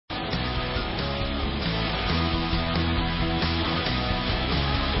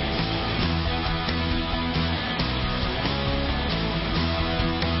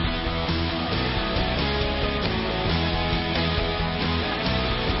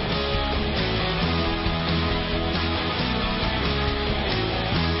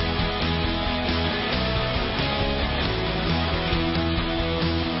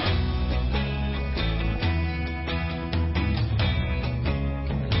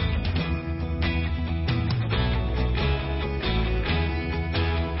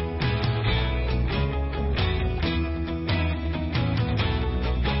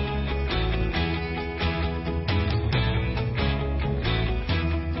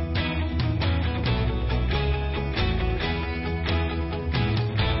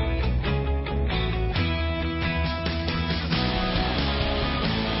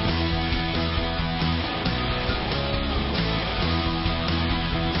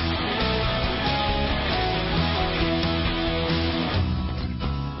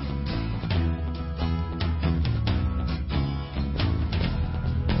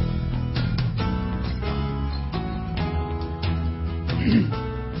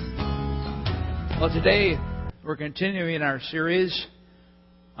Well, today we're continuing our series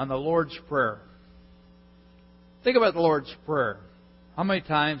on the Lord's Prayer. Think about the Lord's Prayer. How many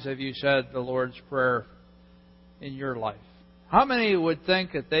times have you said the Lord's Prayer in your life? How many would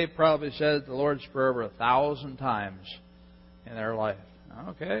think that they probably said the Lord's Prayer over 1,000 times in their life?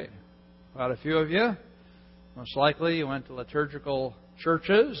 Okay, quite a few of you. Most likely you went to liturgical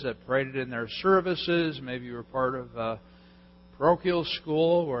churches that prayed it in their services. Maybe you were part of parochial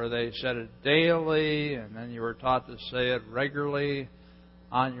school where they said it daily, and then you were taught to say it regularly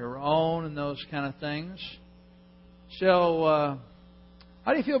on your own and those kind of things. So,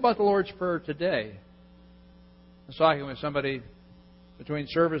 how do you feel about the Lord's Prayer today? I was talking with somebody between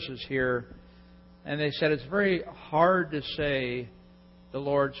services here, and they said it's very hard to say the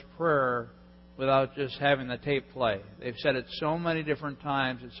Lord's Prayer without just having the tape play. They've said it so many different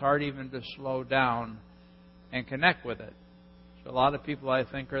times, it's hard even to slow down and connect with it. So a lot of people, I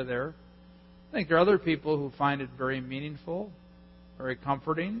think, are there. I think there are other people who find it very meaningful, very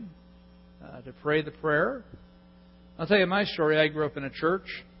comforting to pray the prayer. I'll tell you my story. I grew up in a church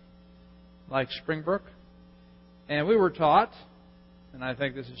like Springbrook, and we were taught, and I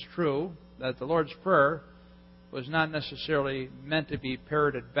think this is true, that the Lord's Prayer was not necessarily meant to be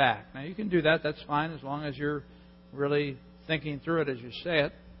parroted back. Now, you can do that. That's fine as long as you're really thinking through it as you say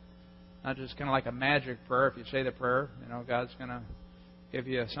it. Not just kind of like a magic prayer. If you say the prayer, God's going to give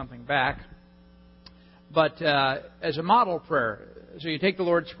you something back. But as a model prayer, so you take the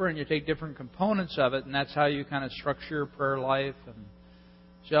Lord's Prayer and you take different components of it, and that's how you kind of structure your prayer life. And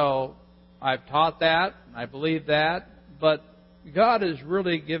so I've taught that, I believe that, but God has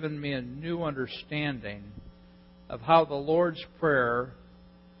really given me a new understanding of how the Lord's Prayer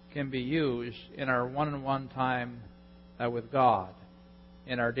can be used in our one-on-one time with God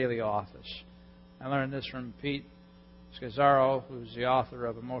in our daily office. I learned this from Pete Scazzaro, who's the author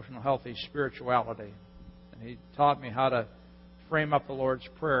of Emotional Healthy Spirituality. And he taught me how to frame up the Lord's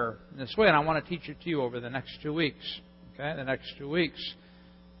Prayer in this way, and I want to teach it to you over the next 2 weeks. Okay, the next 2 weeks.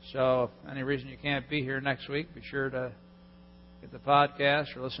 So if any reason you can't be here next week, be sure to get the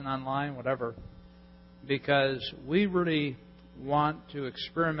podcast or listen online, whatever. Because we really want to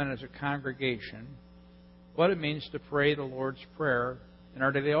experiment as a congregation what it means to pray the Lord's Prayer in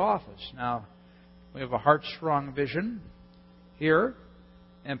our daily office. Now, we have a heart-strong vision here,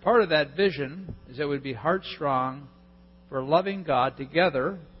 and part of that vision is that we'd be heart-strong for loving God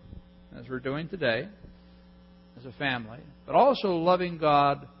together, as we're doing today, as a family, but also loving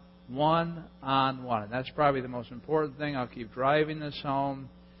God one-on-one. And that's probably the most important thing. I'll keep driving this home,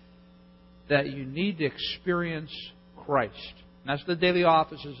 that you need to experience Christ. And that's what the daily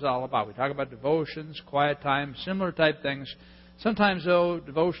office is all about. We talk about devotions, quiet time, similar type things. Sometimes, though,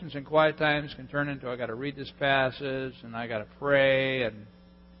 devotions and quiet times can turn into, I got to read this passage, and I got to pray, and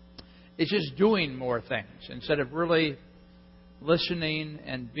it's just doing more things instead of really listening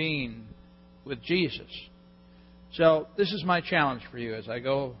and being with Jesus. So this is my challenge for you as I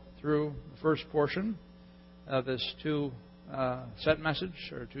go through the first portion of this two-set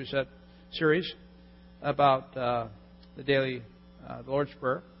message, or two-set series about the daily the Lord's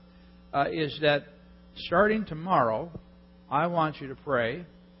Prayer, is that starting tomorrow, I want you to pray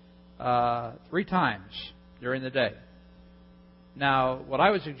 3 times during the day. Now, what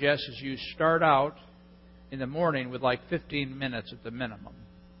I would suggest is you start out in the morning with like 15 minutes at the minimum.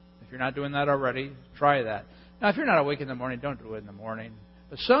 If you're not doing that already, try that. Now, if you're not awake in the morning, don't do it in the morning.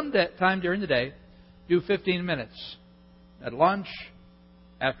 But some time during the day, do 15 minutes. At lunch,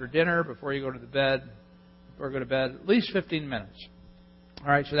 after dinner, before you go to bed, at least 15 minutes. All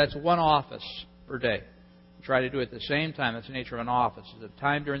right, so that's one office per day. Try to do it at the same time. That's the nature of an office. It's a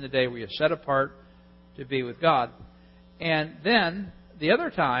time during the day where you set apart to be with God. And then the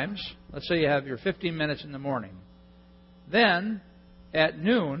other times, let's say you have your 15 minutes in the morning. Then at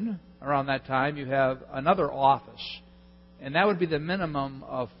noon, around that time, you have another office. And that would be the minimum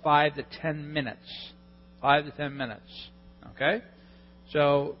of 5 to 10 minutes. 5 to 10 minutes. Okay?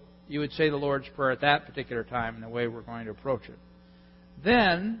 So you would say the Lord's Prayer at that particular time in the way we're going to approach it.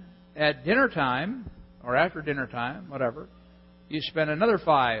 Then at dinner time, or after dinner time, whatever, you spend another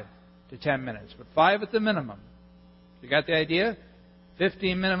 5 to 10 minutes, but 5 at the minimum. You got the idea?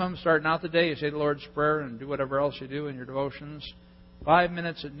 15 minimum starting out the day. You say the Lord's Prayer and do whatever else you do in your devotions. 5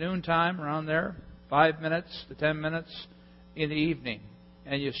 minutes at noontime, around there. 5 minutes to 10 minutes in the evening.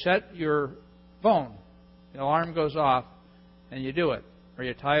 And you set your phone. The alarm goes off, and you do it. Or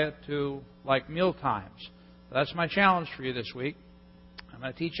you tie it to like meal times. That's my challenge for you this week. I'm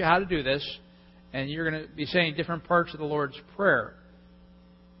going to teach you how to do this. And you're going to be saying different parts of the Lord's Prayer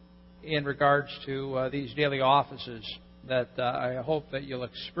in regards to these daily offices that I hope that you'll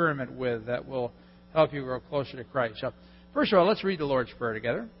experiment with that will help you grow closer to Christ. So, first of all, let's read the Lord's Prayer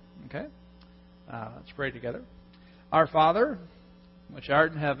together. Okay? Let's pray together. Our Father, which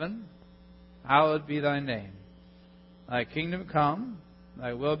art in heaven, hallowed be thy name. Thy kingdom come,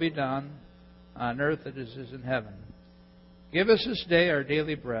 thy will be done, on earth as it is in heaven. Give us this day our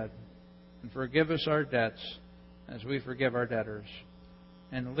daily bread, and forgive us our debts, as we forgive our debtors.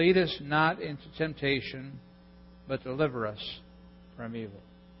 And lead us not into temptation, but deliver us from evil.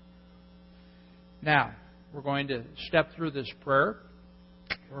 Now, we're going to step through this prayer.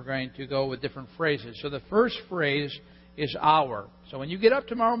 We're going to go with different phrases. So the first phrase is our. So when you get up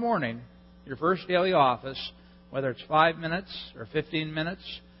tomorrow morning, your first daily office, whether it's 5 minutes or 15 minutes,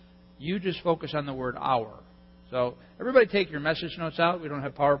 you just focus on the word our. So everybody take your message notes out. We don't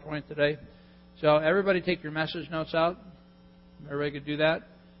have PowerPoint today. So everybody take your message notes out. Everybody could do that.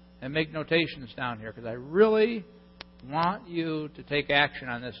 And make notations down here, because I really want you to take action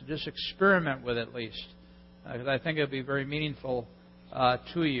on this and just experiment with it at least, because I think it'll be very meaningful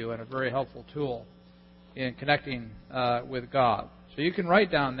to you and a very helpful tool in connecting with God. So you can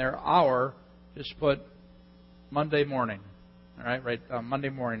write down there our, just put Monday morning. All right, write Monday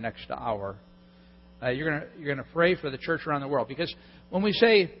morning next to our. You're gonna pray for the church around the world, because when we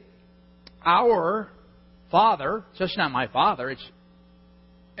say our Father, it's just not my Father. It's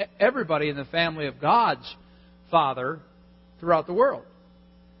everybody in the family of God's Father throughout the world.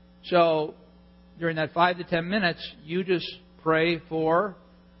 So during that 5 to 10 minutes, you just pray for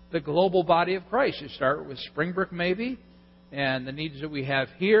the global body of Christ. You start with Springbrook maybe, and the needs that we have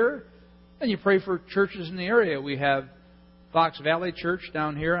here, and you pray for churches in the area. We have Fox Valley Church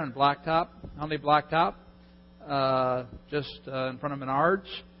down here on Blacktop, Huntley Blacktop, just in front of Menards.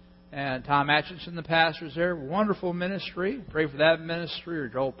 And Tom Atchison, the pastor, is there. Wonderful ministry. Pray for that ministry. Or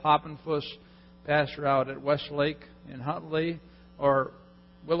Joel Poppenfuss, pastor out at Westlake in Huntley. Or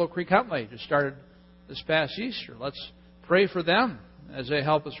Willow Creek Huntley, just started this past Easter. Let's pray for them as they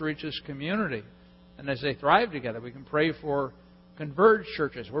help us reach this community. And as they thrive together, we can pray for Converge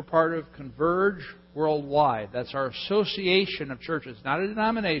churches. We're part of Converge Worldwide. That's our association of churches, not a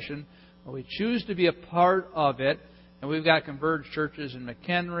denomination, but we choose to be a part of it. And we've got Converge churches in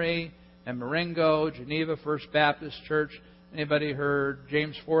McHenry and Marengo, Geneva First Baptist Church. Anybody heard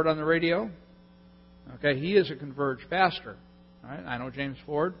James Ford on the radio? Okay, he is a Converge pastor. All right, I know James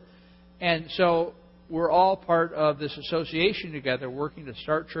Ford. And so we're all part of this association together, working to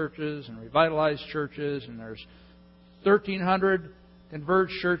start churches and revitalize churches. And there's 1,300 Converge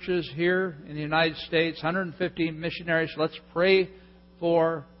churches here in the United States, 150 missionaries. Let's pray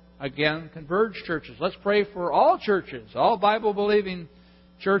for, again, Converge churches. Let's pray for all churches, all Bible-believing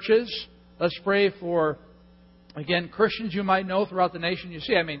churches. Let's pray for, again, Christians you might know throughout the nation. You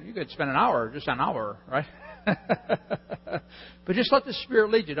see, I mean, you could spend an hour, just an hour, right? But just let the Spirit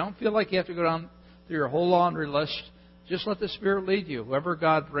lead you. Don't feel like you have to go down through your whole laundry list. Just let the Spirit lead you, whoever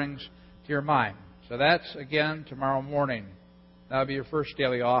God brings to your mind. So that's, again, tomorrow morning. That'll be your first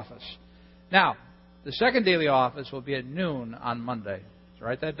daily office. Now, the second daily office will be at noon on Monday. So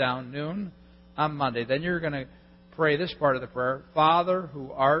write that down, noon on Monday. Then you're going to pray this part of the prayer, Father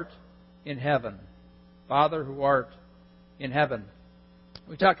who art in heaven. Father who art in heaven.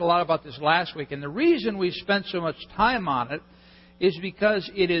 We talked a lot about this last week, and the reason we spent so much time on it is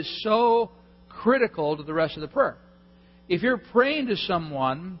because it is so critical to the rest of the prayer. If you're praying to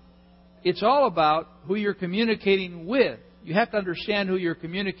someone, it's all about who you're communicating with. You have to understand who you're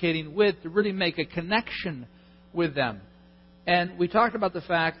communicating with to really make a connection with them. And we talked about the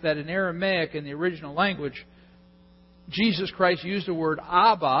fact that in Aramaic, in the original language, Jesus Christ used the word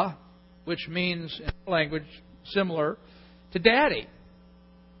Abba, which means, in our language, similar to Daddy.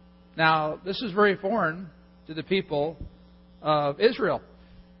 Now, this is very foreign to the people of Israel.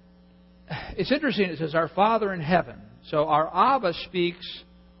 It's interesting, it says, our Father in heaven. So our Abba speaks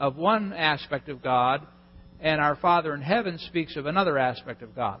of one aspect of God, and our Father in heaven speaks of another aspect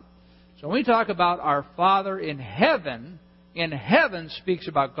of God. So when we talk about our Father in heaven speaks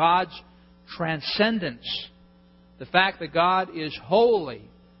about God's transcendence. The fact that God is holy,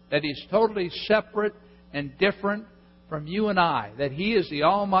 that He's totally separate and different from you and I, that He is the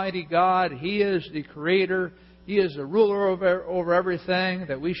Almighty God, He is the Creator, He is the ruler over everything,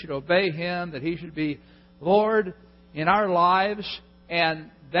 that we should obey Him, that He should be Lord in our lives.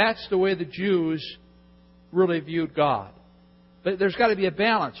 And that's the way the Jews really viewed God. But there's got to be a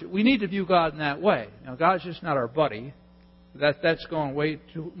balance. We need to view God in that way. Now, God's just not our buddy. That's going way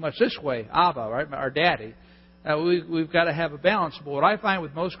too much this way. Abba, right? Our daddy. We've got to have a balance. But what I find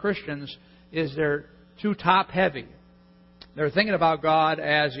with most Christians is they're too top-heavy. They're thinking about God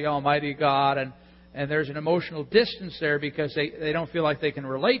as the Almighty God, And there's an emotional distance there because they don't feel like they can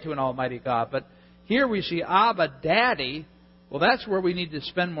relate to an almighty God. But here we see Abba, Daddy. Well, that's where we need to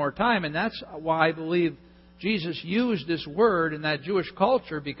spend more time. And that's why I believe Jesus used this word in that Jewish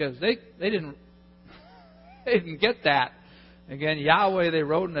culture, because they didn't get that. Again, Yahweh they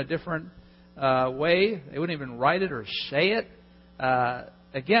wrote in a different way. They wouldn't even write it or say it.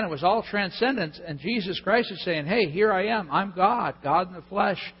 Again, it was all transcendence. And Jesus Christ is saying, hey, here I am. I'm God, God in the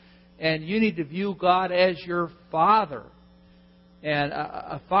flesh. And you need to view God as your Father. And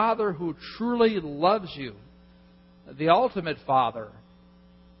a Father who truly loves you. The ultimate Father.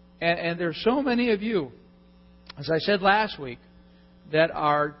 And there's so many of you, as I said last week, that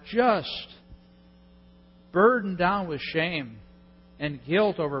are just burdened down with shame and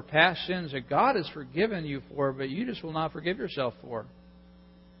guilt over past sins that God has forgiven you for, but you just will not forgive yourself for.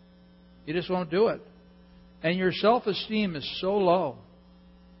 You just won't do it. And your self-esteem is so low.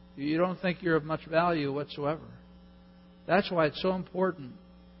 You don't think you're of much value whatsoever. That's why it's so important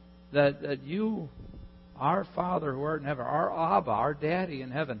that you, our Father who art in heaven, our Abba, our Daddy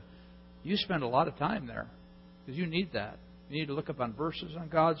in heaven, you spend a lot of time there. Because you need that. You need to look up on verses on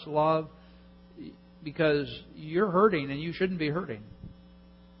God's love, because you're hurting and you shouldn't be hurting.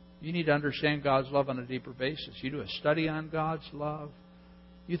 You need to understand God's love on a deeper basis. You do a study on God's love.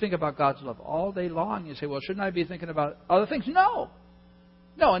 You think about God's love all day long. You say, well, shouldn't I be thinking about other things? No.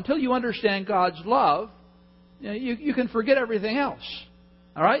 No, until you understand God's love, you can forget everything else.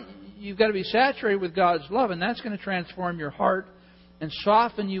 All right? You've got to be saturated with God's love, and that's going to transform your heart and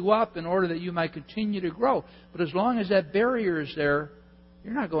soften you up in order that you might continue to grow. But as long as that barrier is there,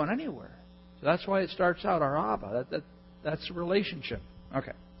 you're not going anywhere. So that's why it starts out, our Abba. That's a relationship.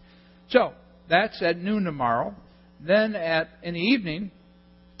 Okay. So, that's at noon tomorrow. Then in the evening,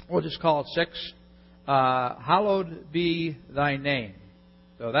 we'll just call it 6, hallowed be thy name.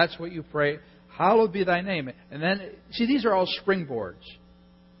 So that's what you pray. Hallowed be thy name. And then, see, these are all springboards.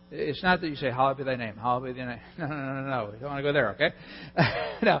 It's not that you say, hallowed be thy name. Hallowed be thy name. No. You don't want to go there, okay?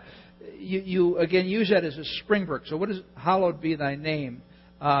 Now, you again use that as a springboard. So what does hallowed be thy name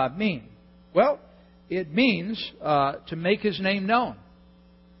mean? Well, it means to make His name known.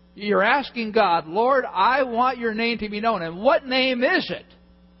 You're asking God, Lord, I want your name to be known. And what name is it?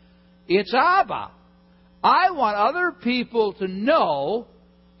 It's Abba. I want other people to know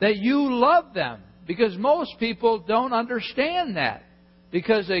that you love them. Because most people don't understand that.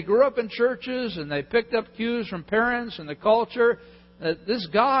 Because they grew up in churches and they picked up cues from parents and the culture. This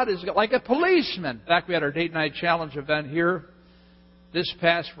God is like a policeman. In fact, we had our Date Night Challenge event here this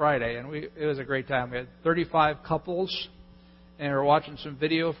past Friday. And it was a great time. We had 35 couples. And we were watching some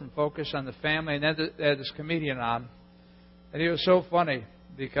video from Focus on the Family. And then they had this comedian on. And he was so funny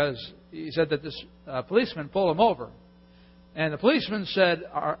because he said that this policeman pulled him over. And the policeman said,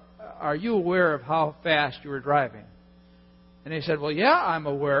 are you aware of how fast you were driving? And he said, well, yeah, I'm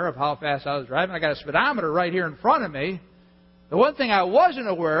aware of how fast I was driving. I got a speedometer right here in front of me. The one thing I wasn't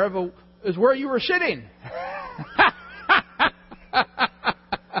aware of is where you were sitting.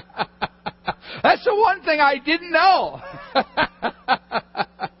 That's the one thing I didn't know.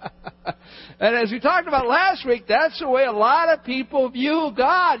 And as we talked about last week, that's the way a lot of people view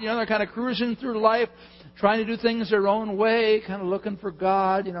God. They're kind of cruising through life, trying to do things their own way, kind of looking for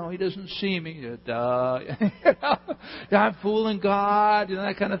God. He doesn't see me. I'm fooling God,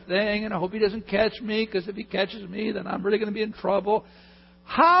 that kind of thing. And I hope He doesn't catch me, because if He catches me, then I'm really going to be in trouble.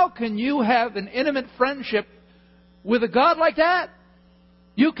 How can you have an intimate friendship with a God like that?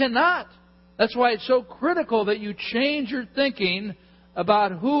 You cannot. That's why it's so critical that you change your thinking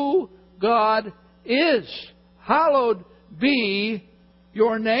about who God is. Hallowed be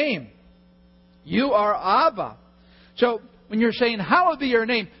your name. You are Abba. So when you're saying, hallowed be your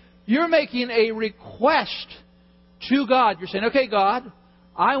name, you're making a request to God. You're saying, okay, God,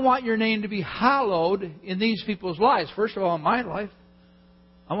 I want your name to be hallowed in these people's lives. First of all, in my life,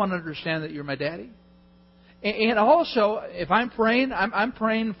 I want to understand that you're my daddy. And also, if I'm praying, I'm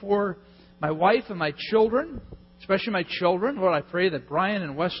praying for my wife and my children, especially my children. Lord, I pray that Brian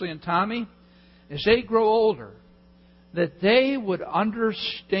and Wesley and Tommy, as they grow older, that they would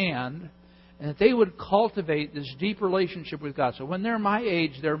understand and that they would cultivate this deep relationship with God. So when they're my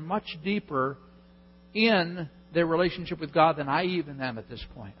age, they're much deeper in their relationship with God than I even am at this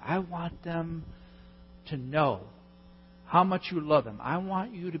point. I want them to know how much you love them. I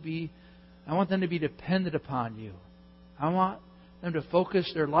want them to be dependent upon you. I want them to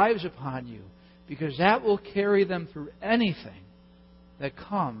focus their lives upon you, because that will carry them through anything that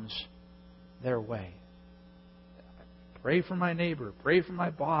comes their way. Pray for my neighbor. Pray for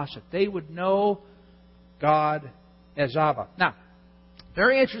my boss. If they would know God as Abba. Now,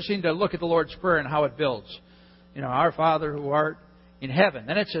 Very interesting to look at the Lord's Prayer and how it builds. Our Father who art in heaven.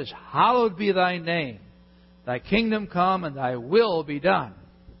 Then it says, hallowed be thy name. Thy kingdom come and thy will be done.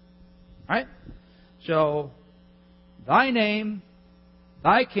 Right? So, thy name,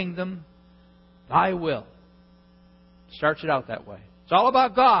 thy kingdom, thy will. Starts it out that way. It's all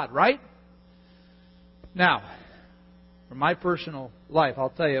about God, right? Now, from my personal life, I'll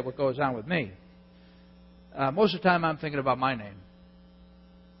tell you what goes on with me. Most of the time I'm thinking about my name.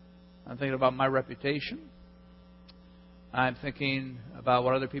 I'm thinking about my reputation. I'm thinking about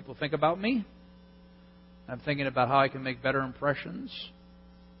what other people think about me. I'm thinking about how I can make better impressions,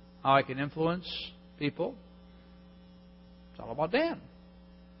 how I can influence people. It's all about Dan.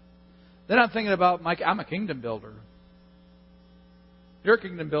 Then I'm thinking about I'm a kingdom builder. You're a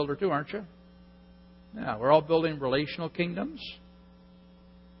kingdom builder too, aren't you? Yeah, we're all building relational kingdoms.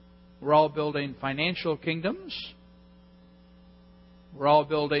 We're all building financial kingdoms. We're all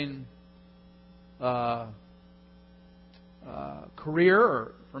building career,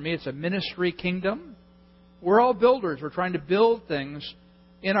 or for me it's a ministry kingdom. We're all builders. We're trying to build things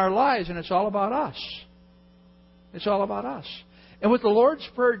in our lives, and it's all about us. It's all about us. And what the Lord's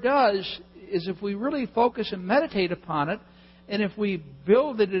Prayer does is, if we really focus and meditate upon it, and if we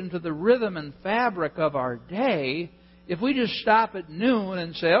build it into the rhythm and fabric of our day, if we just stop at noon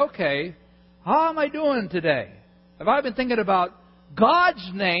and say, okay, how am I doing today? Have I been thinking about God's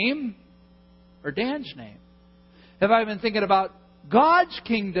name or Dan's name? Have I been thinking about God's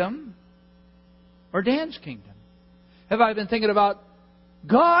kingdom or Dan's kingdom? Have I been thinking about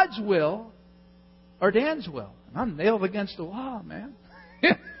God's will or Dan's will? I'm nailed against the wall, man.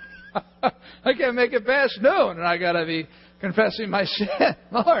 I can't make it past noon, and I got to be confessing my sin.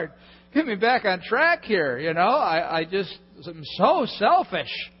 Lord, get me back on track here. I just am so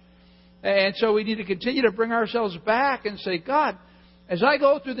selfish. And so we need to continue to bring ourselves back and say, God, as I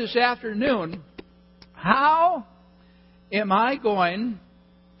go through this afternoon, how am I going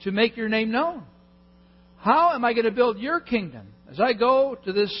to make your name known? How am I going to build your kingdom? As I go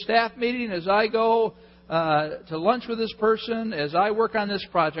to this staff meeting, as I go to lunch with this person, as I work on this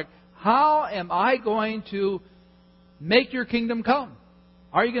project, how am I going to make your kingdom come?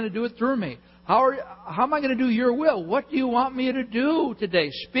 How are you going to do it through me? How am I going to do your will? What do you want me to do today?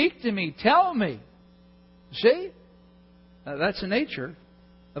 Speak to me. Tell me. See? That's the nature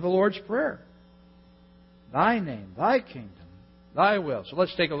of the Lord's Prayer. Thy name, thy kingdom, thy will. So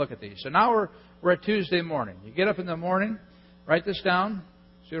let's take a look at these. So now we're at Tuesday morning. You get up in the morning, write this down.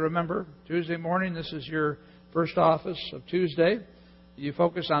 So you remember, Tuesday morning, this is your first office of Tuesday. You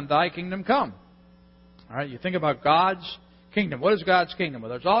focus on thy kingdom come. All right, you think about God's kingdom. What is God's kingdom? Well,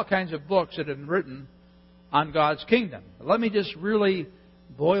 there's all kinds of books that have been written on God's kingdom. But let me just really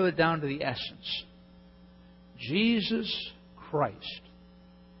boil it down to the essence. Jesus Christ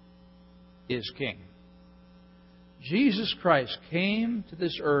is King. Jesus Christ came to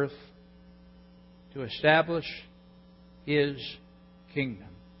this earth to establish His kingdom.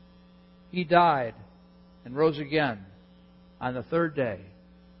 He died and rose again on the third day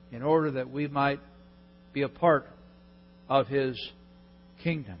in order that we might be a part of His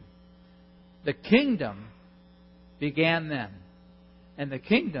kingdom. The kingdom began then, and the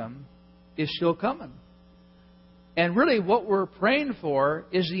kingdom is still coming. And really what we're praying for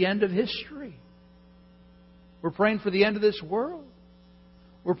is the end of history. We're praying for the end of this world.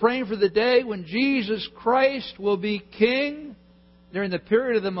 We're praying for the day when Jesus Christ will be King during the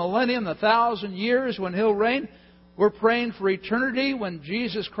period of the millennium, the 1,000 years when He'll reign. We're praying for eternity when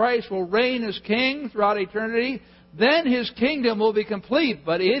Jesus Christ will reign as King throughout eternity. Then His kingdom will be complete,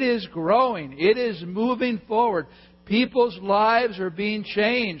 but it is growing. It is moving forward. People's lives are being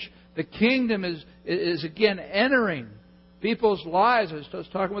changed. The kingdom is again entering people's lives. I was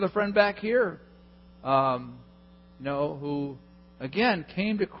talking with a friend back here, who again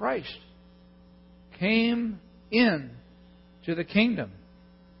came to Christ, came in to the kingdom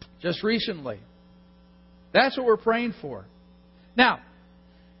just recently. That's what we're praying for. Now,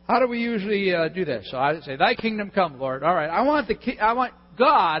 how do we usually do this? So I say, "Thy kingdom come, Lord." All right, I want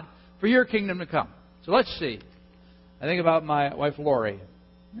God for your kingdom to come. So let's see. I think about my wife Lori.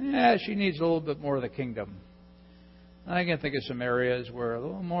 Yeah, she needs a little bit more of the kingdom. I can think of some areas where a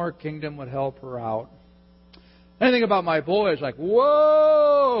little more kingdom would help her out. I think about my boys, like,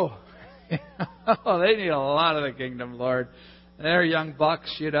 whoa! They need a lot of the kingdom, Lord. They're young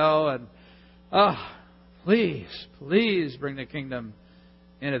bucks, and please bring the kingdom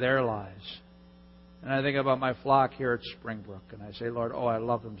into their lives. And I think about my flock here at Springbrook, and I say, Lord, I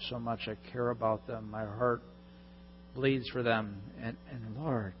love them so much. I care about them. My heart bleeds for them. And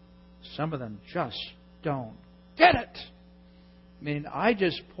Lord, some of them just don't get it. I mean, I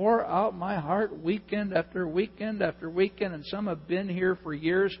just pour out my heart weekend after weekend after weekend, and some have been here for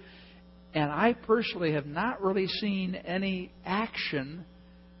years, and I personally have not really seen any action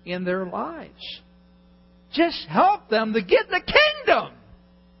in their lives. Just help them to get the kingdom.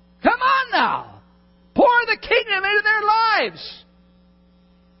 Come on now. Pour the kingdom into their lives.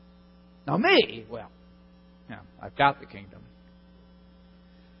 Now me, well, I've got the kingdom.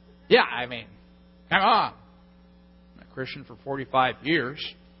 Yeah, I mean, come on. I'm a Christian for 45 years.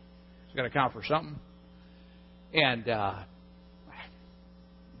 It's got to count for something. And did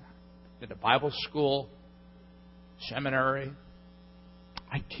a Bible school, seminary.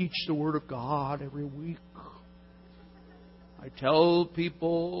 I teach the Word of God every week. I tell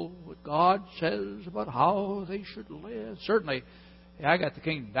people what God says about how they should live. Certainly, I got the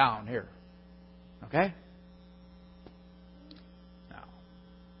kingdom down here. Okay? Now,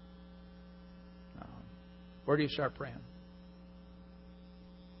 where do you start praying?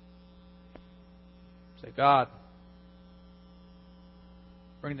 Say, God,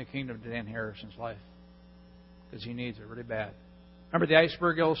 bring the kingdom to Dan Harrison's life, because he needs it really bad. Remember the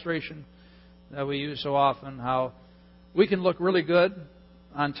iceberg illustration that we use so often, how we can look really good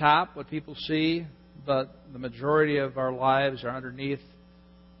on top, what people see, but the majority of our lives are underneath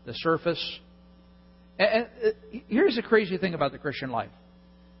the surface. And here's the crazy thing about the Christian life,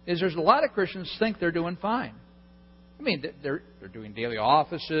 is there's a lot of Christians think they're doing fine. I mean, they're doing daily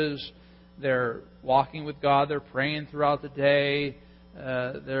offices, they're walking with God, they're praying throughout the day,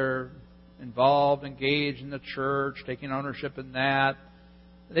 they're involved, engaged in the church, taking ownership in that.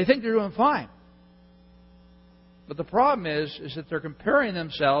 They think they're doing fine. But the problem is that they're comparing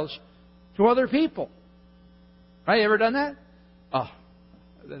themselves to other people. Right? You ever done that? Oh,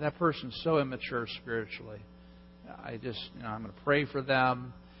 that person's so immature spiritually. I'm going to pray for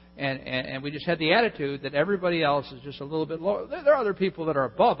them. And we just had the attitude that everybody else is just a little bit lower. There are other people that are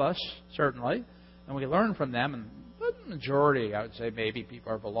above us, certainly, and we learn from them. And the majority, I would say, maybe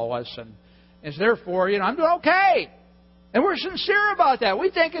people are below us. And it's therefore, I'm doing okay. And we're sincere about that.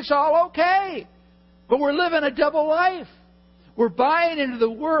 We think it's all okay. But we're living a double life. We're buying into the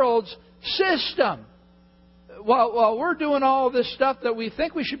world's system. While we're doing all this stuff that we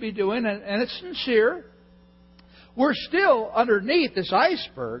think we should be doing, and it's sincere, we're still underneath this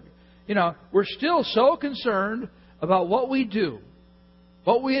iceberg. We're still so concerned about what we do,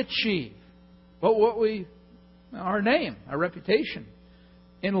 what we achieve, our name, our reputation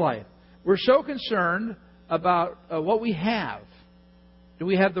in life. We're so concerned about what we have. Do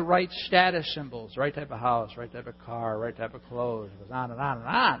we have the right status symbols, right type of house, right type of car, right type of clothes? It goes on and on and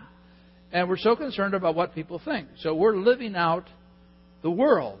on. And we're so concerned about what people think. So we're living out the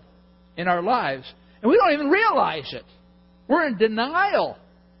world in our lives, and we don't even realize it. We're in denial.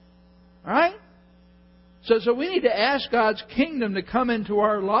 All right? So we need to ask God's kingdom to come into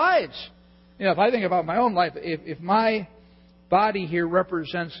our lives. If I think about my own life, if my body here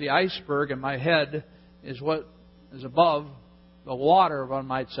represents the iceberg and my head is what is above the water, one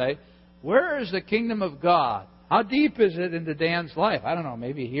might say, where is the kingdom of God? How deep is it into Dan's life? I don't know,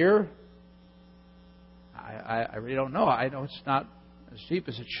 maybe here? I really don't know. I know it's not as deep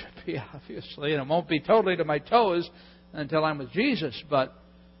as it should be, obviously, and it won't be totally to my toes until I'm with Jesus. But,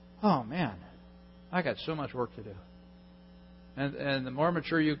 oh man, I got so much work to do. And the more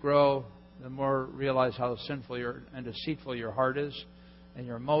mature you grow, the more realize how sinful and deceitful your heart is, and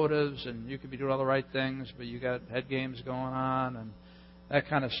your motives, and you could be doing all the right things, but you got head games going on and that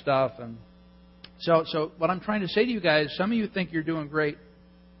kind of stuff. And so what I'm trying to say to you guys, some of you think you're doing great.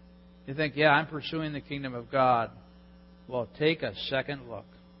 You think, yeah, I'm pursuing the kingdom of God. Well, take a second look.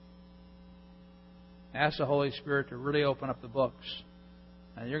 Ask the Holy Spirit to really open up the books.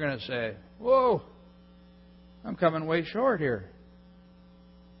 And you're going to say, whoa, I'm coming way short here.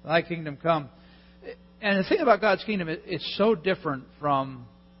 Thy kingdom come. And the thing about God's kingdom, it's so different from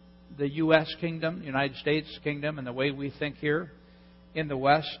the U.S. kingdom, United States kingdom, and the way we think here in the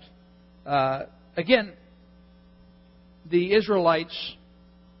West. Again, the Israelites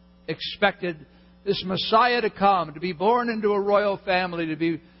expected this Messiah to come, to be born into a royal family, to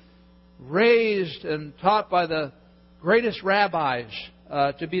be raised and taught by the greatest rabbis,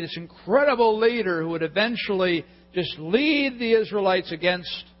 to be this incredible leader who would eventually just lead the Israelites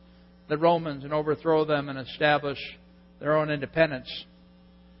against the Romans and overthrow them and establish their own independence.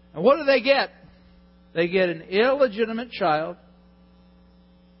 And what do they get? They get an illegitimate child,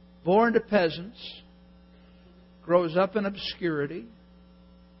 born to peasants, grows up in obscurity,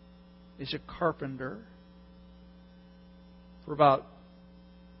 is a carpenter. For about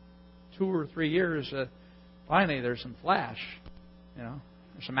 2 or 3 years, finally there's some flash,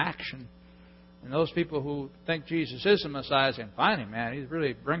 there's some action. And those people who think Jesus is the Messiah saying, finally, man, He's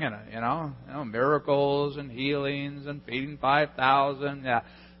really bringing it, miracles and healings and feeding 5,000. Yeah,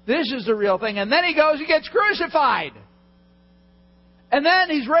 this is the real thing. And then He goes, He gets crucified. And then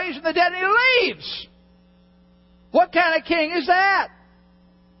He's raised from the dead and He leaves. What kind of king is that?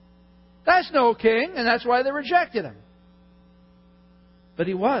 That's no king, and that's why they rejected Him. But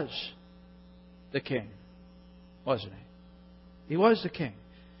He was the king, wasn't He? He was the king.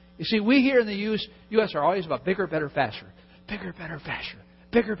 You see, we here in the U.S. are always about bigger, better, faster. Bigger, better, faster.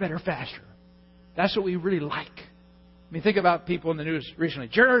 Bigger, better, faster. That's what we really like. I mean, think about people in the news recently.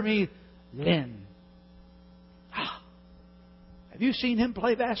 Jeremy Lin. Have you seen him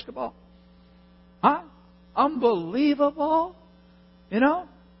play basketball? Huh? Unbelievable.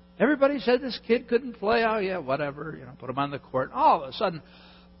 Everybody said this kid couldn't play. Oh, yeah, whatever. Put him on the court. All of a sudden,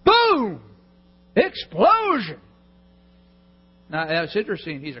 boom! Explosion! Now, it's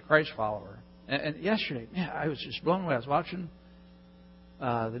interesting. He's a Christ follower. And yesterday, man, I was just blown away. I was watching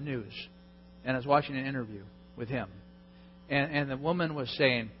the news, and I was watching an interview with him. And the woman was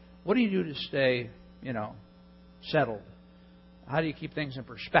saying, what do you do to stay, settled? How do you keep things in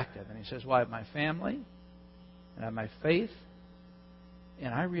perspective? And he says, well, I have my family, and I have my faith,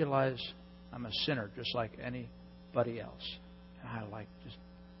 and I realize I'm a sinner just like anybody else.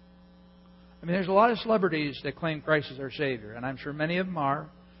 And there's a lot of celebrities that claim Christ as their Savior, and I'm sure many of them are,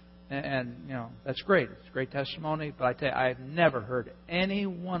 and that's great. It's a great testimony, but I tell you, I've never heard any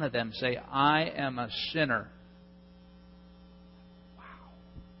one of them say, I am a sinner. Wow.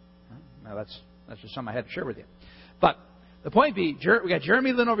 Now, that's just something I had to share with you. But the point being, we got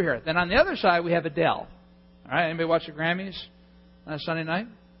Jeremy Lin over here. Then on the other side, we have Adele. All right, anybody watch the Grammys on Sunday night?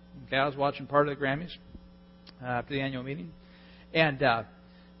 Okay, I was watching part of the Grammys after the annual meeting. And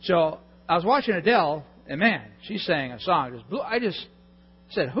so I was watching Adele, and man, she sang a song. I just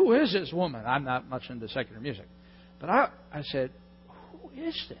said, who is this woman? I'm not much into secular music. But I said, who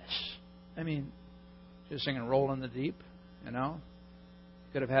is this? I mean, she was singing Roll in the Deep,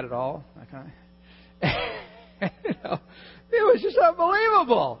 Could have had it all. That kind of, it was just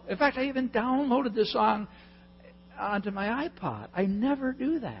unbelievable. In fact, I even downloaded the song onto my iPod. I never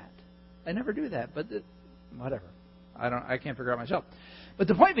do that. But whatever. I can't figure it out myself. But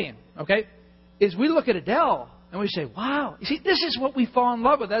the point being, is we look at Adele and we say, wow. You see, this is what we fall in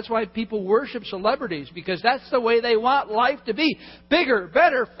love with. That's why people worship celebrities, because that's the way they want life to be. Bigger,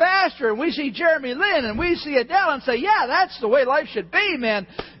 better, faster. And we see Jeremy Lin and we see Adele and say, yeah, that's the way life should be, man.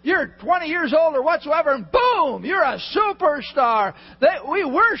 You're 20 years old or whatsoever, and boom, you're a superstar. We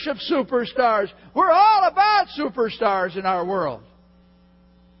worship superstars. We're all about superstars in our world.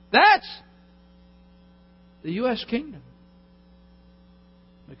 That's the U.S. kingdom.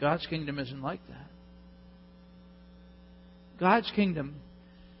 But God's kingdom isn't like that. God's kingdom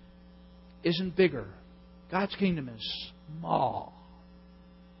isn't bigger. God's kingdom is small.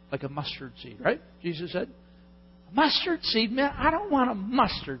 Like a mustard seed, right? Jesus said, mustard seed, man, I don't want a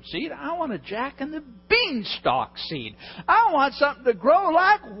mustard seed. I want a Jack and the Beanstalk seed. I want something to grow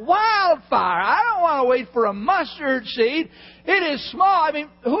like wildfire. I don't want to wait for a mustard seed. It is small. I mean,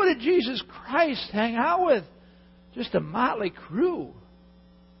 who did Jesus Christ hang out with? Just a motley crew.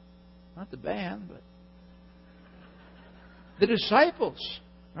 Not the band, but the disciples,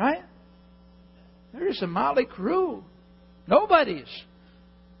 right? They're just a motley crew. Nobodies.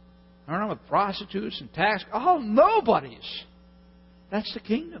 I don't know, with prostitutes and tax. All nobodies. That's the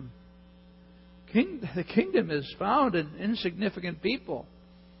kingdom. The kingdom is found in insignificant people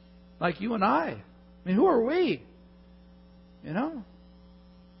like you and I. I mean, who are we? We're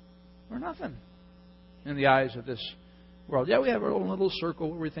nothing in the eyes of this world. Yeah, we have our own little circle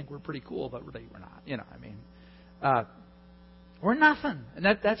where we think we're pretty cool, but really we're not. We're nothing. And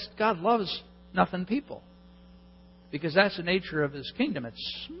that's God loves nothing people. Because that's the nature of His kingdom.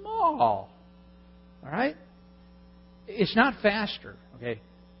 It's small. All right? It's not faster. Okay?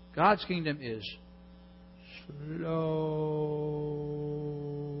 God's kingdom is slow.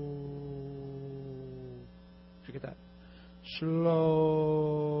 Did you get that? Slow.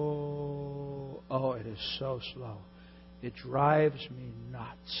 Oh, it is so slow. It drives me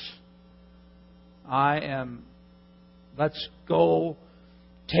nuts. Let's go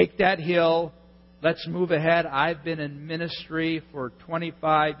take that hill. Let's move ahead. I've been in ministry for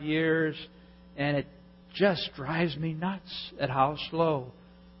 25 years, and it just drives me nuts at how slow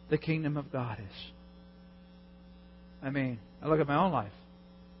the kingdom of God is. I mean, I look at my own life.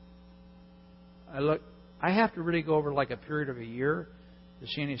 I have to really go over like a period of a year to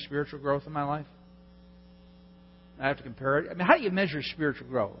see any spiritual growth in my life. I have to compare it. I mean, how do you measure spiritual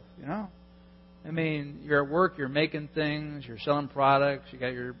growth? I mean, you're at work, you're making things, you're selling products, you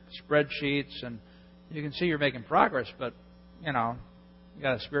got your spreadsheets, and you can see you're making progress, but, you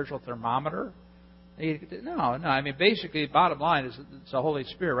got a spiritual thermometer. No. I mean, basically, bottom line is it's the Holy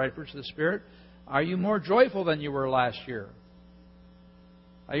Spirit, right? Fruits of the Spirit. Are you more joyful than you were last year?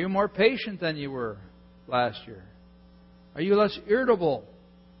 Are you more patient than you were last year? Are you less irritable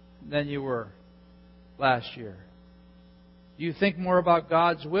than you were last year? Do you think more about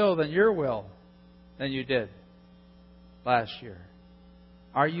God's will than your will than you did last year?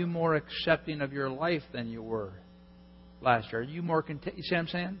 Are you more accepting of your life than you were last year? Are you more content? You see what I'm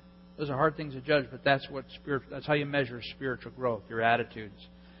saying? Those are hard things to judge, but that's how you measure spiritual growth, your attitudes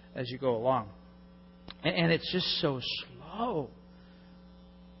as you go along. And it's just so slow.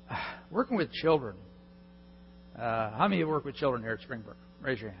 Working with children. How many of you work with children here at Springbrook?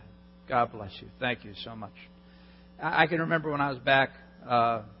 Raise your hand. God bless you. Thank you so much. I can remember when I was back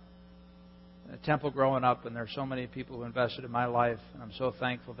at Temple growing up, and there's so many people who invested in my life, and I'm so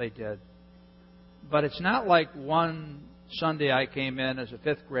thankful they did. But it's not like one Sunday I came in as a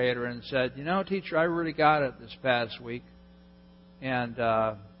fifth grader and said, teacher, I really got it this past week. And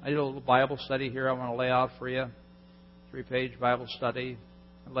I did a little Bible study here I want to lay out for you. 3-page Bible study.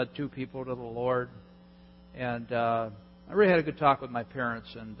 I led 2 people to the Lord. And I really had a good talk with my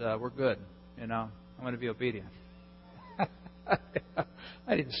parents, and we're good. I'm going to be obedient.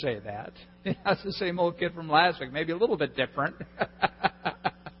 I didn't say that. It's the same old kid from last week, maybe a little bit different.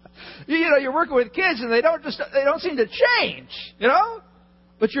 You're working with kids, and they don't seem to change,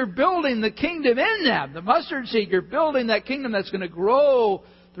 But you're building the kingdom in them. The mustard seed, you're building that kingdom that's going to grow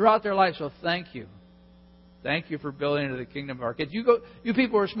throughout their life. So thank you. Thank you for building into the kingdom of our kids. You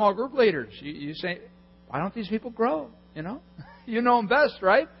people are small group leaders. You say, why don't these people grow? You know them best,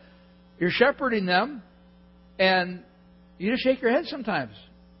 right? You're shepherding them, and you just shake your head sometimes.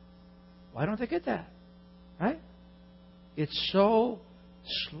 Why don't they get that? Right? It's so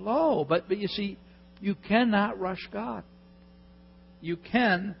slow. But you see, you cannot rush God. You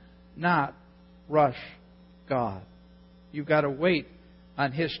cannot rush God. You've got to wait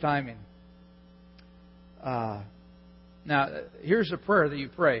on His timing. Now, here's a prayer that you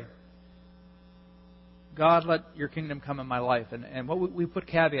pray. God, let your kingdom come in my life. And what we put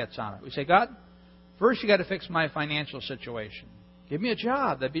caveats on it. We say, God, first you got to fix my financial situation. Give me a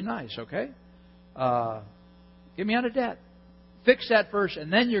job. That'd be nice, okay? Get me out of debt. Fix that first,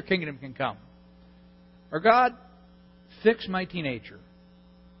 and then your kingdom can come. Or God, fix my teenager.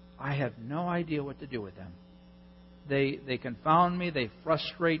 I have no idea what to do with them. They confound me. They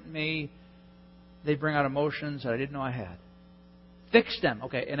frustrate me. They bring out emotions that I didn't know I had. Fix them.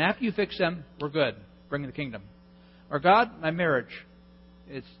 Okay, and after you fix them, we're good. Bring the kingdom. Or God, my marriage.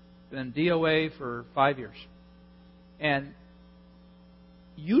 It's been DOA for 5 years. And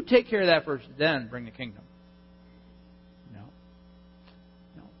you take care of that first, then bring the kingdom. No.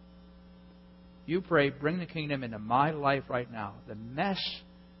 You pray, bring the kingdom into my life right now. The mess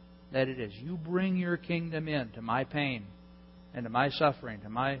that it is. You bring your kingdom into my pain and to my suffering, to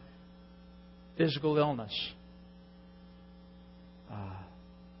my physical illness.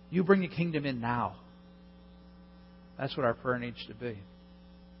 You bring the kingdom in now. That's what our prayer needs to be.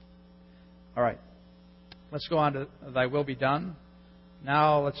 All right. Let's go on to Thy Will Be Done.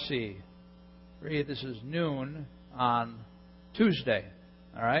 Now, let's see. This is noon on Tuesday.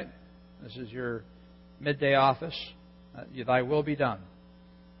 All right? This is your midday office. Thy will be done.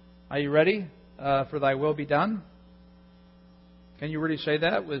 Are you ready for Thy will be done? Can you really say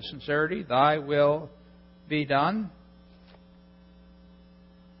that with sincerity? Thy will be done?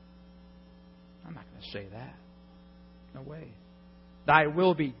 I'm not going to say that. No way. Thy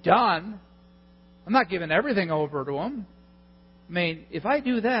will be done? I'm not giving everything over to Him. I mean, if I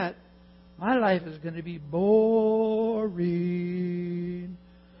do that, my life is going to be boring.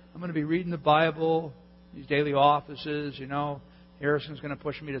 I'm going to be reading the Bible, these daily offices, Harrison's going to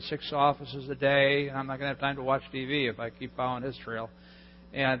push me to 6 offices a day, and I'm not going to have time to watch TV if I keep following his trail.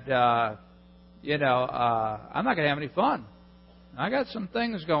 And, I'm not going to have any fun. I got some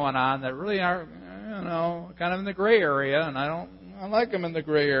things going on that really are, kind of in the gray area, and I like them in the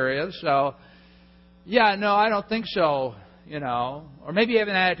gray area. So, I don't think so, Or maybe you have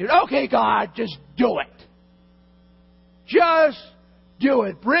an attitude, okay, God, just do it. Just do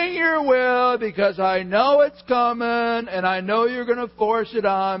it. Bring your will because I know it's coming and I know you're going to force it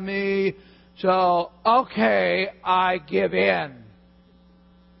on me. So, okay, I give in.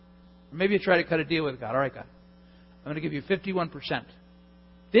 Or maybe you try to cut a deal with God. All right, God, I'm going to give you 51%.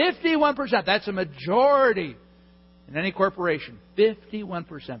 51%. That's a majority in any corporation.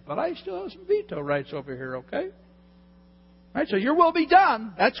 51%. But I still have some veto rights over here, okay? All right, so your will be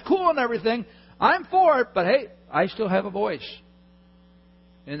done. That's cool and everything. I'm for it, but hey, I still have a voice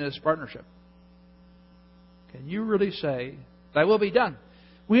in this partnership. Can you really say, thy will be done?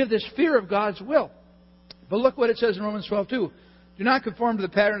 We have this fear of God's will. But look what it says in Romans 12:2. Do not conform to the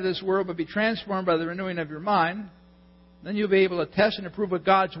pattern of this world, but be transformed by the renewing of your mind. Then you'll be able to test and approve what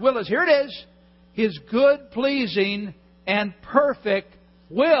God's will is. Here it is. His good, pleasing, and perfect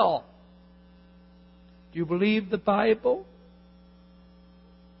will. Do you believe the Bible?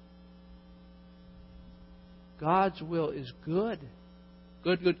 God's will is good.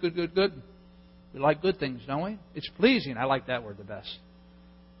 Good, good, good, good, good. We like good things, don't we? It's pleasing. I like that word the best.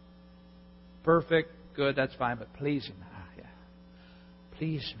 Perfect, good, that's fine, but pleasing. Yeah.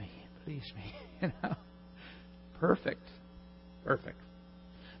 Please me. You know? Perfect.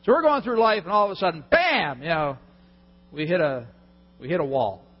 So we're going through life, and all of a sudden, bam! You know, we hit a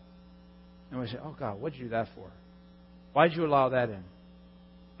wall, and we say, "Oh God, what'd you do that for? Why'd you allow that in?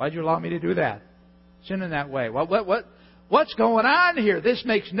 Why'd you allow me to do that? Sin in that way? What's going on here? This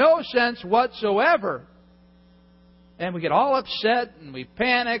makes no sense whatsoever." And we get all upset, and we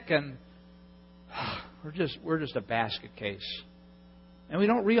panic, and we're just a basket case, and we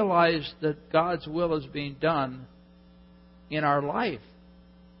don't realize that God's will is being done in our life.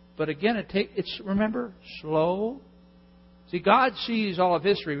 But again, it's remember, slow. See, God sees all of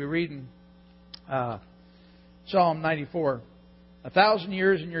history. We read in Psalm 94, 1,000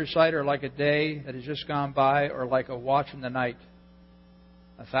 years in your sight are like a day that has just gone by, or like a watch in the night.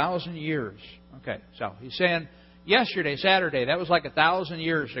 1,000 years. Okay, so he's saying yesterday, Saturday, that was like 1,000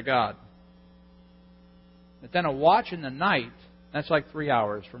 years to God. But then a watch in the night, that's like 3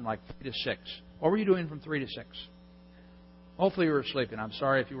 hours, from like 3 to 6. What were you doing from 3 to 6? Hopefully you were sleeping. I'm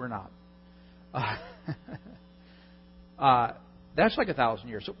sorry if you were not. That's like 1,000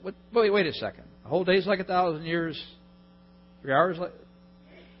 years. So wait a second. A whole day's like 1,000 years. 3 hours.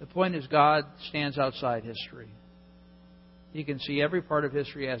 The point is, God stands outside history. He can see every part of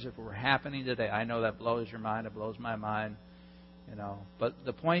history as if it were happening today. I know that blows your mind. It blows my mind. You know. But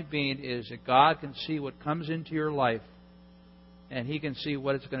the point being is that God can see what comes into your life, and He can see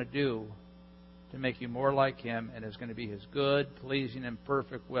what it's going to do to make you more like Him, and it's going to be His good, pleasing, and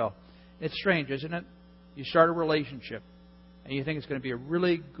perfect will. It's strange, isn't it? You start a relationship, and you think it's going to be a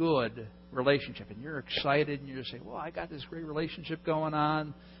really good relationship, and you're excited, and you just say, well, I got this great relationship going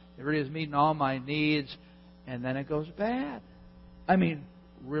on. It really is meeting all my needs. And then it goes bad. I mean,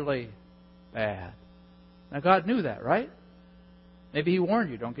 really bad. Now, God knew that, right? Maybe He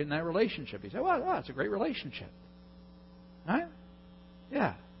warned you, don't get in that relationship. He said, well, it's a great relationship. Right?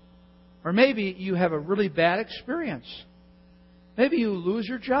 Yeah. Or maybe you have a really bad experience. Maybe you lose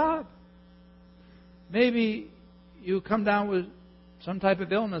your job. Maybe you come down with some type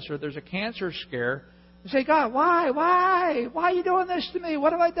of illness, or there's a cancer scare. You say, God, why? Why are you doing this to me?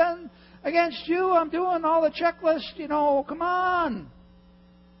 What have I done against you? I'm doing all the checklist, come on.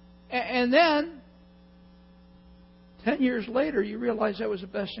 And then, 10 years later, you realize that was the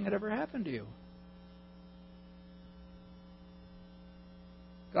best thing that ever happened to you.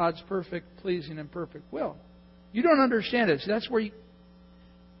 God's perfect, pleasing, and perfect will. You don't understand it. So that's where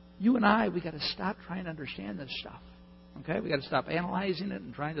you and I, we got to stop trying to understand this stuff. Okay? We got to stop analyzing it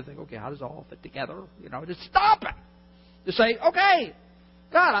and trying to think, okay, how does it all fit together? Just stop it. Just say, okay,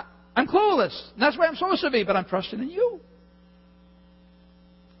 God, I'm clueless. And that's where I'm supposed to be, but I'm trusting in you.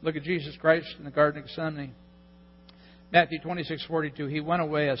 Look at Jesus Christ in the Garden of Gethsemane. Matthew 26:42, He went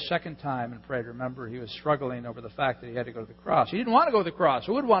away a second time and prayed. Remember, He was struggling over the fact that He had to go to the cross. He didn't want to go to the cross.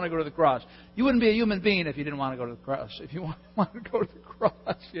 Who would want to go to the cross? You wouldn't be a human being if you didn't want to go to the cross. If you want to go to the cross,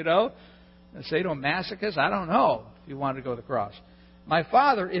 A sadomasochist? I don't know if you wanted to go to the cross. My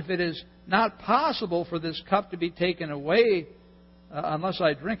Father, if it is not possible for this cup to be taken away unless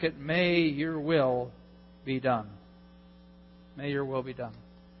I drink it, may your will be done. May your will be done.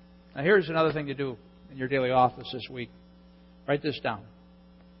 Now here's another thing to do in your daily office this week. Write this down.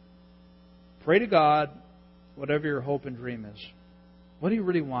 Pray to God whatever your hope and dream is. What do you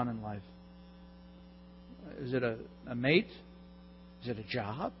really want in life? Is it a mate? Is it a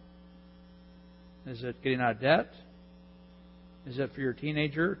job? Is it getting out of debt? Is it for your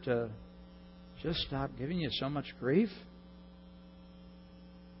teenager to just stop giving you so much grief?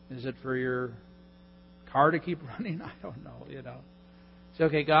 Is it for your car to keep running? I don't know, Say,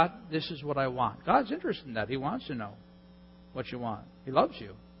 okay, God, this is what I want. God's interested in that. He wants to know what you want. He loves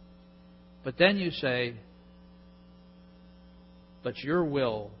you. But then you say, but your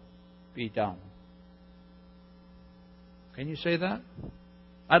will be done. Can you say that?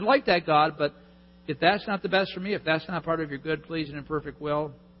 I'd like that, God, but if that's not the best for me, if that's not part of your good, pleasing, and perfect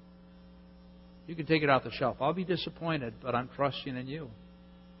will, you can take it off the shelf. I'll be disappointed, but I'm trusting in you.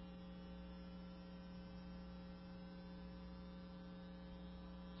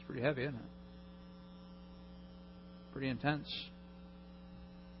 pretty heavy, isn't it? Pretty intense.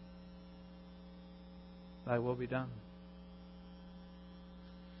 Thy will be done.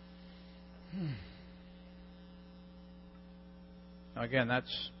 Now again,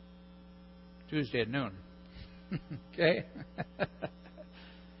 that's Tuesday at noon. Okay?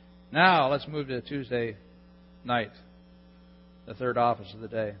 Now, let's move to Tuesday night, the third office of the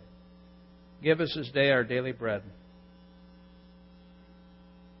day. Give us this day our daily bread.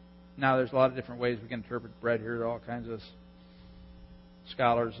 Now, there's a lot of different ways we can interpret bread here. All kinds of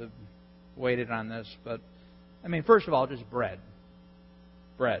scholars have weighted on this. But, first of all, just bread.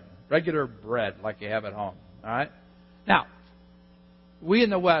 Bread. Regular bread like you have at home. All right? Now, we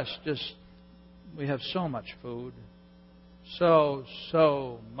in the West we have so much food.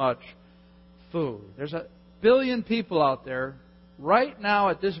 So much food. There's 1 billion people out there right now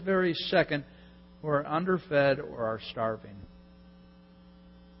at this very second who are underfed or are starving.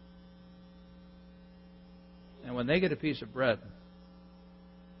 And when they get a piece of bread,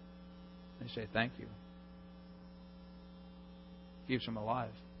 they say, thank you. Keeps them alive.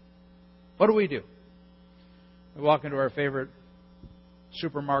 What do? We walk into our favorite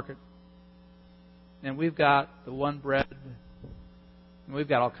supermarket, and we've got the one bread, and we've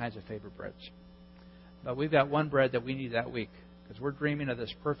got all kinds of favorite breads. But we've got one bread that we need that week, because we're dreaming of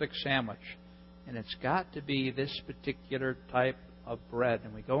this perfect sandwich. And it's got to be this particular type of bread.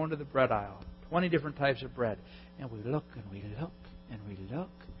 And we go into the bread aisle, 20 different types of bread. And we look, and we look, and we look.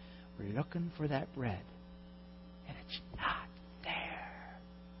 We're looking for that bread. And it's not there.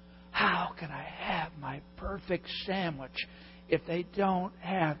 How can I have my perfect sandwich if they don't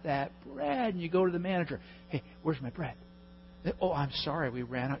have that bread? And you go to the manager. Hey, where's my bread? Oh, I'm sorry, we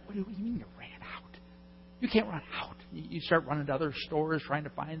ran out. What do you mean you ran out? You can't run out. You start running to other stores trying to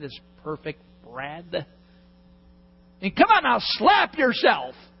find this perfect bread. And come on now, slap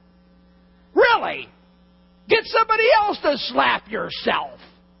yourself. Really? Get somebody else to slap yourself.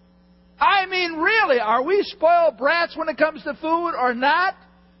 Really, are we spoiled brats when it comes to food or not?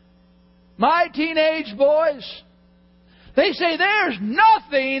 My teenage boys, they say there's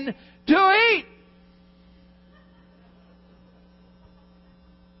nothing to eat.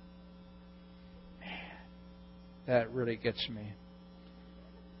 Man, that really gets me.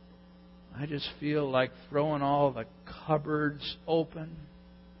 I just feel like throwing all the cupboards open,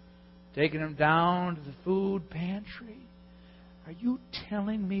 taking them down to the food pantry. Are you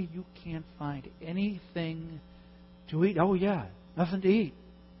telling me you can't find anything to eat? Oh, yeah, nothing to eat.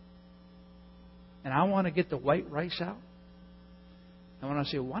 And I want to get the white rice out. I want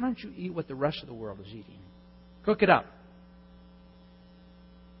to say, why don't you eat what the rest of the world is eating? Cook it up.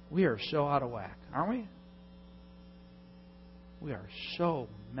 We are so out of whack, aren't we? We are so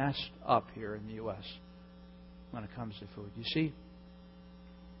messed up here in the U.S. when it comes to food. You see,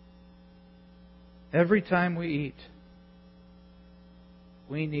 every time we eat,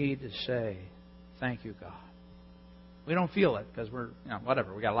 we need to say, thank you, God. We don't feel it because we're,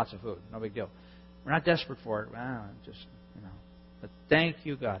 whatever, we got lots of food. No big deal. We're not desperate for it. Well, But thank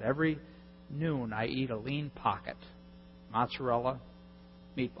you, God. Every noon I eat a lean pocket, mozzarella,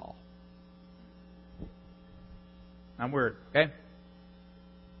 meatball. I'm weird, okay?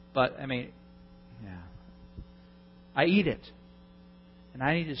 But, I eat it. And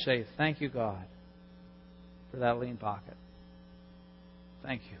I need to say, thank you, God, for that lean pocket.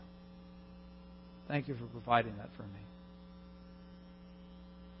 Thank you. Thank you for providing that for me.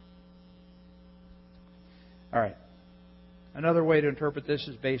 All right. Another way to interpret this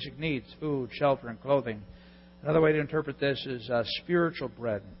is basic needs, food, shelter, and clothing. Another way to interpret this is spiritual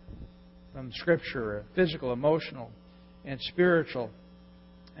bread from Scripture, physical, emotional, and spiritual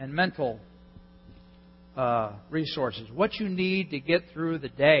and mental resources. What you need to get through the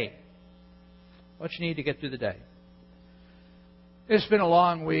day. What you need to get through the day. It's been a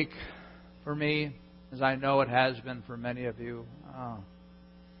long week for me, as I know it has been for many of you.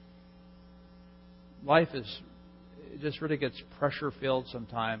 Life it just really gets pressure-filled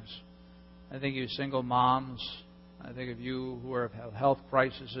sometimes. I think of you single moms. I think of you who have health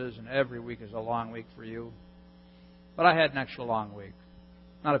crises, and every week is a long week for you. But I had an extra long week.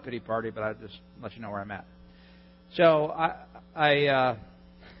 Not a pity party, but I just let you know where I'm at. So I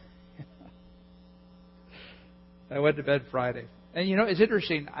went to bed Friday. And it's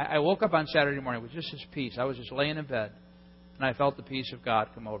interesting. I woke up on Saturday morning with just this peace. I was just laying in bed, and I felt the peace of God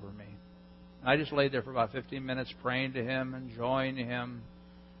come over me. And I just laid there for about 15 minutes praying to Him, enjoying Him,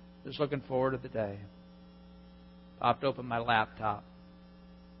 just looking forward to the day. Popped open my laptop.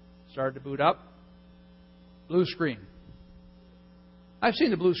 Started to boot up. Blue screen. I've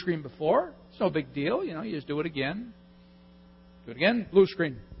seen the blue screen before. It's no big deal. You just do it again. Do it again. Blue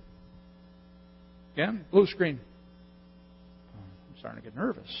screen. Again, blue screen. I'm starting to get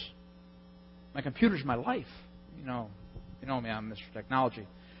nervous. My computer's my life. You know me, I'm Mr. Technology.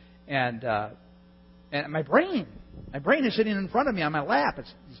 And my brain is sitting in front of me on my lap.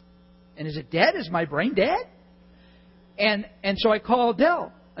 And is it dead? Is my brain dead? And so I call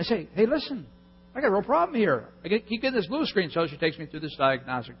Dell. I say, hey, listen, I got a real problem here. I keep getting this blue screen. So she takes me through this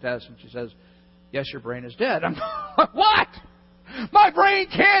diagnostic test, and she says, yes, your brain is dead. I'm going, what? My brain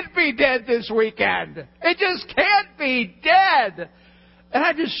can't be dead this weekend. It just can't be dead. And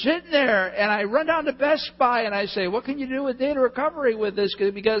I'm just sitting there, and I run down to Best Buy, and I say, what can you do with data recovery with this?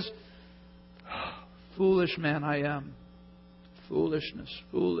 Because, foolish man I am. Foolishness.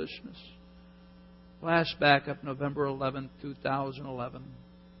 Last backup, November 11th, 2011.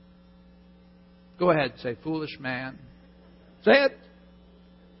 Go ahead, say, foolish man. Say it.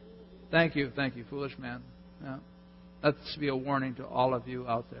 Thank you, foolish man. Yeah. That's to be a warning to all of you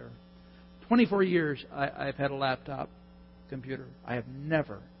out there. 24 years I've had a laptop computer. I have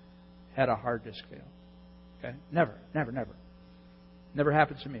never had a hard disk fail. Okay? Never. Never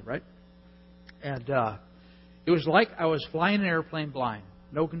happens to me, right? And it was like I was flying an airplane blind.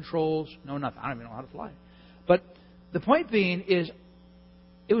 No controls, no nothing. I don't even know how to fly. But the point being is,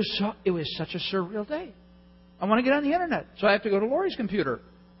 it was such a surreal day. I want to get on the internet, so I have to go to Lori's computer.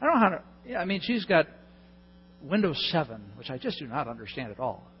 I don't know how to. Yeah, I mean, she's got Windows 7, which I just do not understand at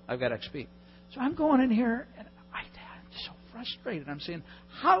all. I've got XP. So I'm going in here, and I'm so frustrated. I'm saying,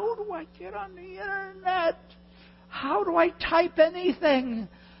 how do I get on the internet? How do I type anything?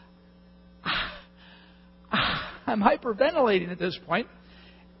 I'm hyperventilating at this point.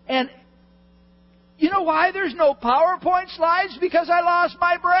 And you know why there's no PowerPoint slides? Because I lost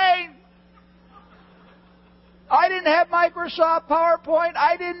my brain. I didn't have Microsoft PowerPoint.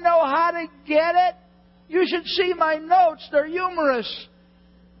 I didn't know how to get it. You should see my notes. They're humorous.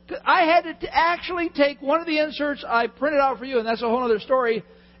 I had to actually take one of the inserts I printed out for you, and that's a whole other story,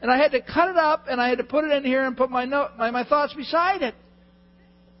 and I had to cut it up, and I had to put it in here and put my thoughts beside it.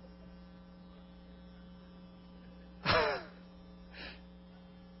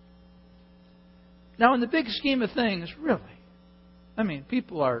 Now, in the big scheme of things, really, I mean,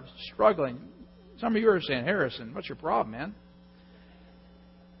 people are struggling. Some of you are saying, Harrison, what's your problem, man?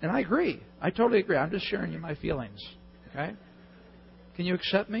 And I agree. I totally agree. I'm just sharing you my feelings. Okay? Can you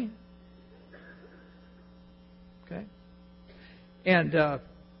accept me? Okay? And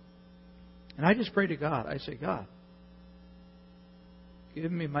I just pray to God. I say, God,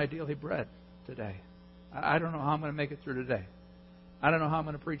 give me my daily bread today. I don't know how I'm going to make it through today. I don't know how I'm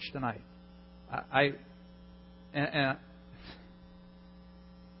going to preach tonight.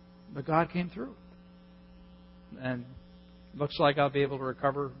 But God came through. And looks like I'll be able to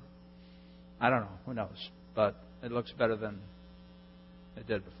recover. I don't know. Who knows? But it looks better than it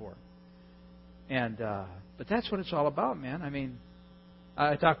did before. And but that's what it's all about, man. I mean,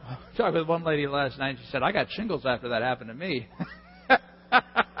 I talked with one lady last night. And she said, I got shingles after that happened to me.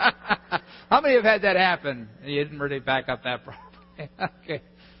 How many have had that happen? And you didn't really back up that properly. Okay.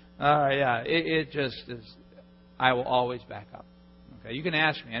 Yeah. It just is. I will always back up. Okay. You can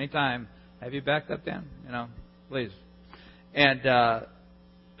ask me anytime. Have you backed up, Dan? You know, please. And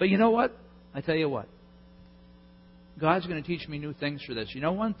but you know what? I tell you what. God's going to teach me new things for this. You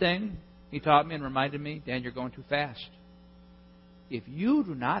know one thing He taught me and reminded me? Dan, you're going too fast. If you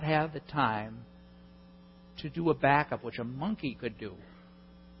do not have the time to do a backup, which a monkey could do,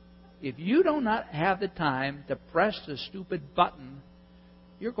 if you do not have the time to press the stupid button,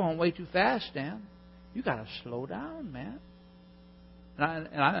 you're going way too fast, Dan. You got to slow down, man.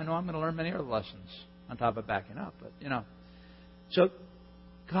 And I know I'm going to learn many other lessons on top of backing up, but you know. So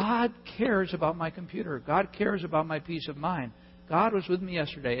God cares about my computer. God cares about my peace of mind. God was with me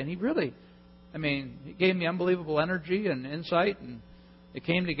yesterday, and He really, He gave me unbelievable energy and insight, and it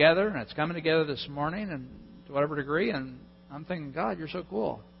came together, and it's coming together this morning, and to whatever degree. And I'm thinking, God, you're so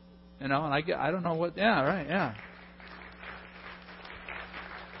cool, you know. And I don't know what. Yeah, right, yeah.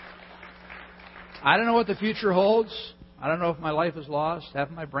 I don't know what the future holds. I don't know if my life is lost. Half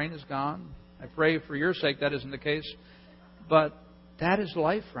of my brain is gone. I pray for your sake that isn't the case. But that is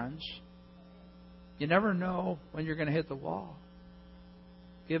life, friends. You never know when you're going to hit the wall.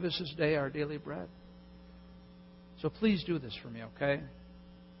 Give us this day our daily bread. So please do this for me, okay?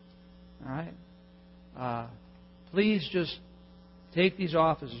 All right? Please just take these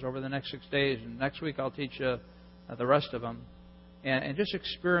offices over the next 6 days. And next week I'll teach you the rest of them. And just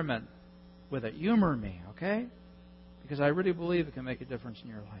experiment with it. Humor me, okay? Because I really believe it can make a difference in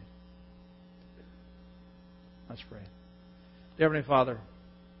your life. Let's pray. Dear Heavenly Father,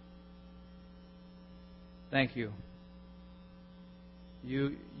 thank you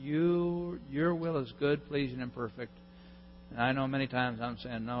Your will is good, pleasing, and perfect. And I know many times I'm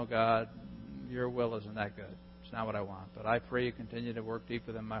saying, no, God, your will isn't that good. It's not what I want. But I pray you continue to work deep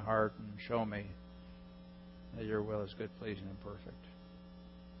within my heart and show me that your will is good, pleasing, and perfect.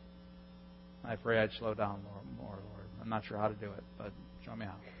 I pray I'd slow down more, Lord. I'm not sure how to do it, but show me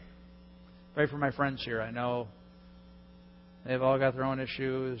how. Pray for my friends here. I know they've all got their own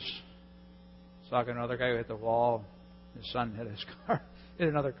issues. I was talking to another guy who hit the wall. His son hit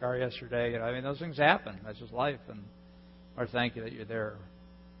another car yesterday. I mean, those things happen. That's just life. And Lord, thank you that you're there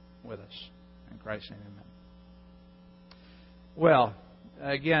with us. In Christ's name, amen. Well,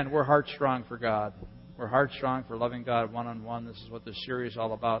 again, we're heartstrong for God. We're heartstrong for loving God one-on-one. This is what this series is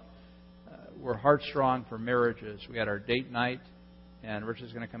all about. We're heartstrong for marriages. We had our date night, and Rich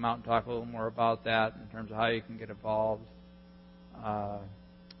is going to come out and talk a little more about that in terms of how you can get involved.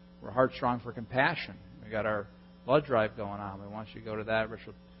 We're heartstrong for compassion. We got our blood drive going on. We want you to go to that. Rich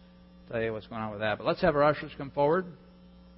will tell you what's going on with that. But let's have our ushers come forward.